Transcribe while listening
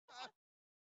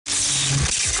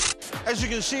As you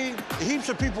can see, heaps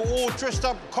of people all dressed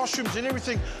up, costumes and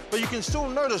everything, but you can still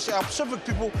notice our Pacific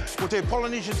people with their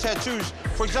Polynesian tattoos.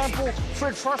 For example,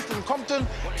 Fred Frost in Compton,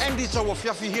 Andy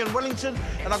Tawafiafi here in Wellington,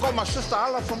 and I got my sister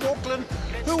Ala from Auckland.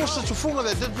 Who was the tufunga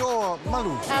that did your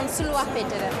malu? Suluape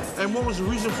did it. And what was the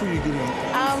reason for you getting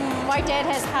it? My dad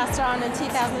has passed on in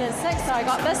 2006, so I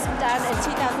got this done in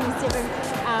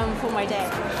 2007 for my dad.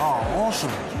 Oh,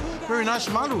 awesome. Very nice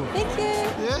malu. Thank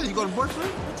you. Yeah, you got a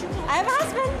boyfriend? I have a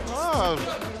husband. Oh,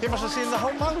 he must have seen the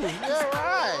whole malu. Yeah,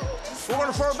 right. We're going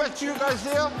to throw it back to you guys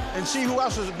there and see who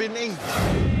else has been inked.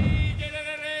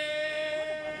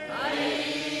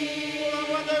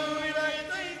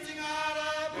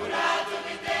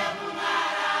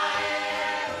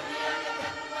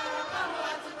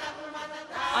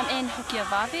 I'm in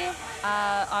Hukiavave.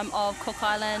 I'm of Cook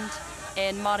Island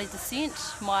and Māori descent.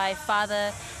 My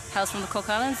father hails from the Cook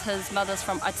Islands, his mother's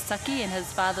from Aitutaki and his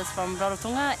father's from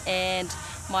Rarotonga, and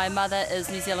my mother is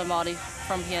New Zealand Māori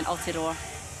from here in Aotearoa.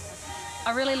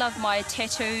 I really love my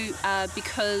tattoo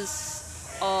because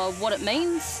of what it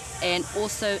means, and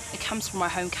also it comes from my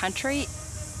home country.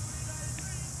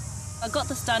 I got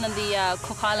this done in the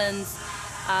Cook Islands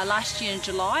last year in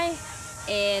July,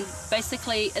 and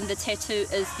basically in the tattoo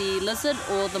is the lizard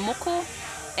or the moko,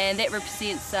 and that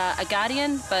represents a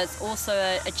guardian, but it's also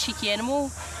a cheeky animal,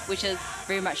 which is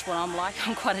very much what I'm like.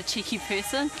 I'm quite a cheeky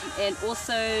person. And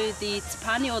also the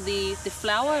tipani, or the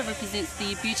flower, represents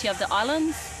the beauty of the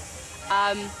islands.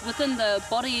 Within the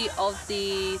body of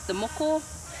the moko,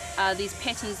 these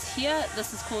patterns here,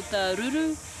 this is called the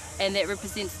ruru, and that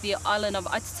represents the island of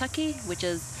Aitutaki, which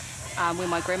is where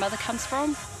my grandmother comes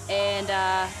from. And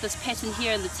this pattern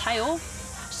here in the tail,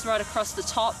 just right across the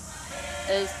top,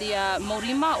 is the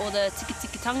Morima, or the Tiki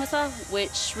Tiki Tangata,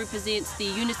 which represents the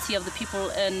unity of the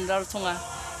people in Rarotonga.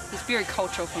 It's very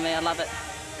cultural for me, I love it.